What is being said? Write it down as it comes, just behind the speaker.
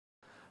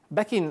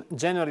Back in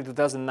January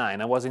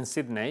 2009, I was in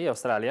Sydney,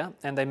 Australia,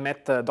 and I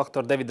met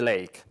Dr. David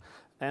Lake.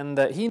 And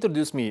he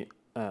introduced me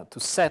to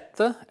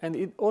SET, and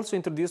it also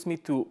introduced me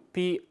to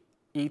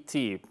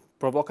PET,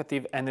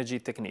 Provocative Energy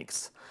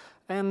Techniques.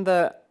 And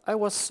I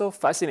was so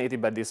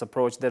fascinated by this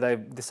approach that I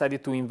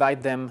decided to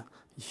invite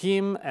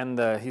him and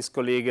his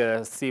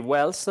colleague Steve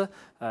Wells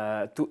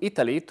to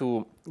Italy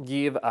to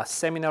give a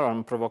seminar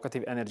on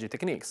provocative energy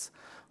techniques.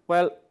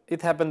 Well,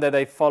 it happened that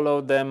I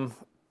followed them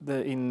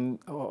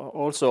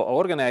also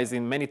organized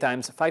in many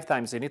times, 5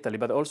 times in Italy,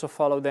 but also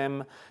follow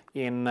them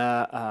in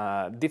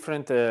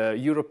different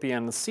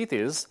European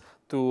cities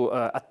to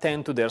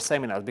attend to their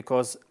seminars,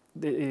 because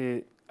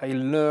I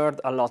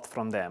learned a lot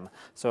from them.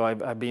 So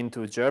I've been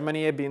to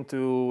Germany, I've been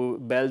to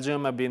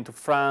Belgium, I've been to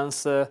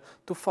France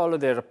to follow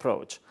their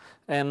approach.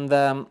 And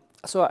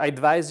so I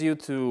advise you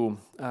to,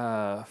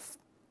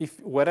 if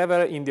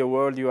wherever in the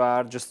world you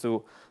are, just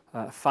to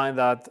find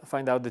out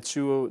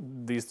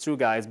these two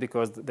guys,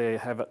 because they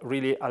have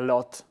really a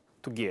lot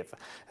to give.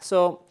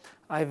 So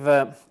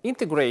I've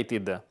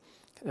integrated,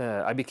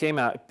 I became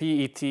a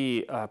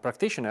PET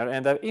practitioner,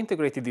 and I've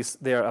integrated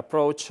their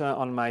approach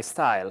on my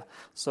style.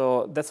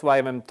 So that's why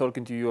I'm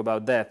talking to you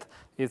about that.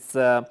 It's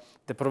the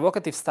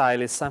provocative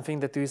style is something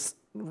that is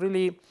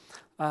really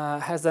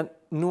has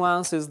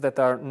nuances that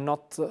are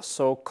not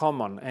so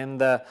common,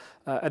 and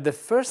at the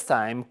first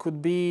time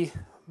could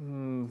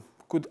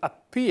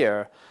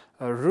appear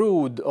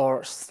rude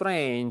or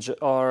strange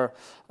or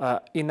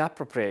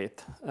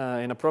inappropriate,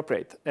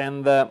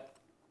 and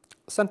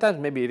sometimes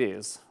maybe it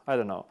is. I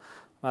don't know.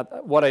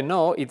 But what I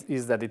know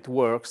is that it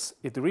works.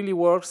 It really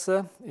works.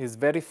 It's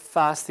very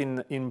fast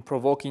in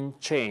provoking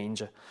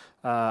change.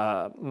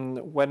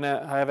 When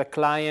I have a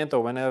client,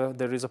 or whenever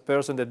there is a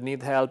person that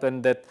needs help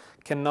and that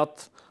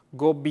cannot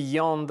go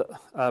beyond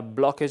a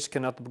blockage,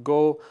 cannot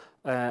go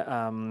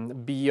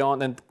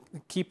beyond and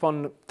keep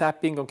on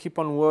tapping or keep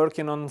on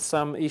working on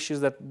some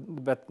issues that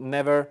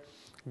never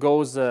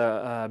goes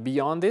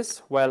beyond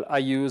this, well, I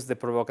use the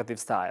provocative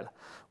style,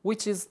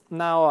 which is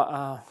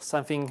now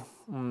something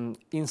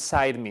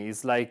inside me.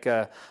 It's like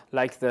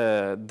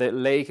the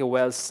Lake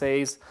Wells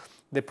says,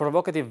 the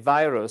provocative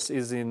virus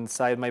is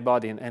inside my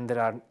body, and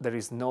there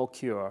is no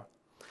cure.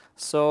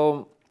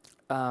 So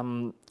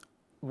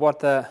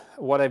what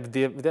I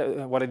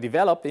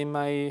developed in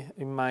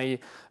my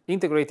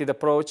integrated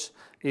approach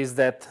is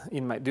that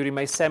during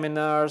my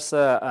seminars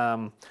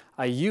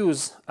I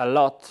use a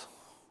lot,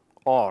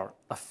 or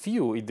a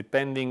few,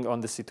 depending on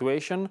the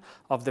situation,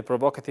 of the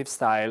provocative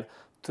style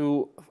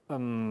to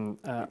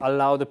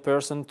allow the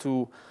person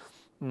to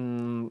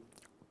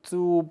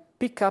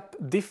pick up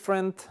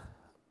different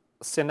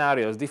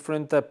scenarios,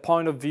 different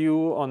point of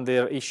view on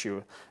their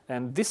issue.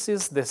 And this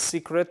is the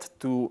secret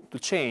to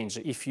change.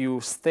 If you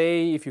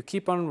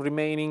keep on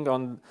remaining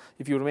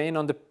if you remain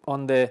on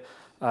the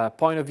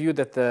point of view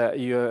that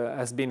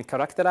has been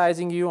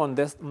characterizing you on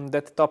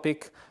that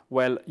topic,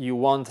 well, you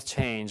won't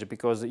change,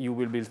 because you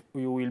will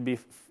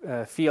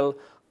feel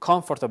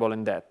comfortable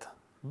in that.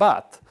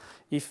 But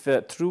if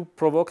through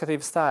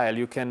provocative style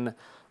you can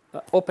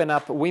open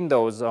up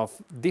windows of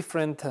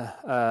different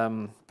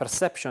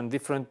perception,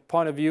 different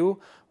point of view,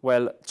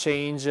 well,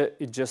 change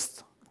it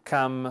just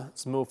come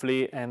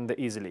smoothly and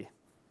easily.